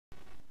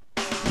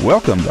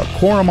Welcome to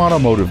Korum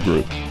Automotive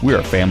Group. We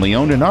are family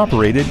owned and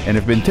operated and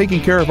have been taking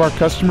care of our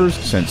customers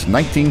since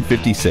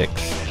 1956.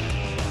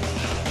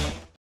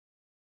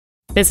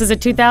 This is a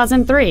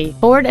 2003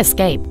 Ford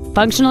Escape,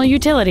 functional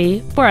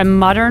utility for a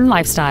modern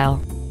lifestyle.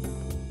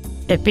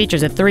 It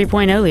features a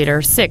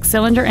 3.0-liter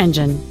six-cylinder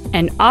engine,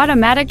 an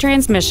automatic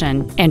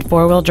transmission, and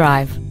four-wheel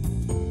drive.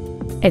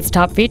 Its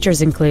top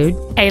features include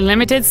a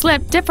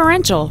limited-slip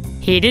differential,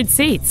 heated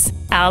seats,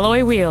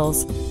 alloy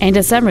wheels, and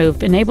a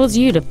sunroof enables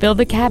you to fill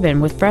the cabin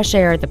with fresh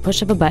air at the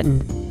push of a button.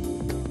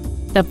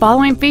 The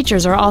following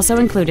features are also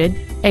included: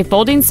 a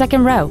folding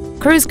second row,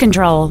 cruise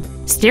control,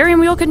 steering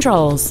wheel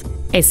controls,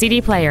 a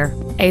CD player,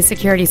 a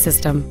security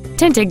system,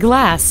 tinted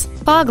glass,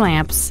 fog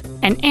lamps,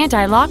 an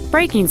anti-lock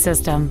braking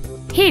system,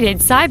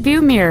 heated side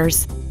view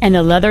mirrors, and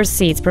the leather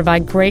seats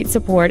provide great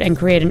support and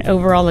create an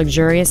overall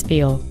luxurious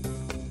feel.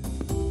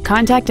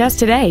 Contact us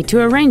today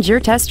to arrange your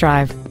test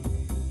drive.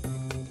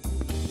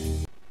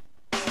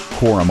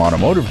 Korum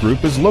Automotive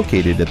Group is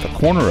located at the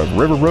corner of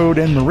River Road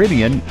and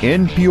Meridian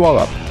in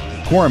Puyallup.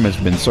 Korum has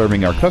been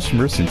serving our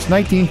customers since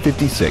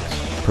 1956,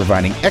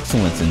 providing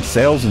excellence in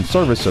sales and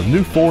service of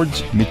new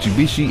Fords,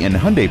 Mitsubishi, and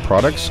Hyundai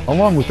products,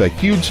 along with a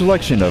huge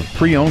selection of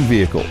pre-owned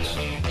vehicles.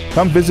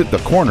 Come visit the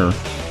corner,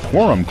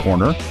 Korum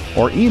Corner,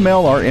 or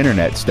email our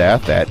internet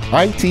staff at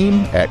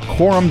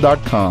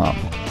iteam@korum.com.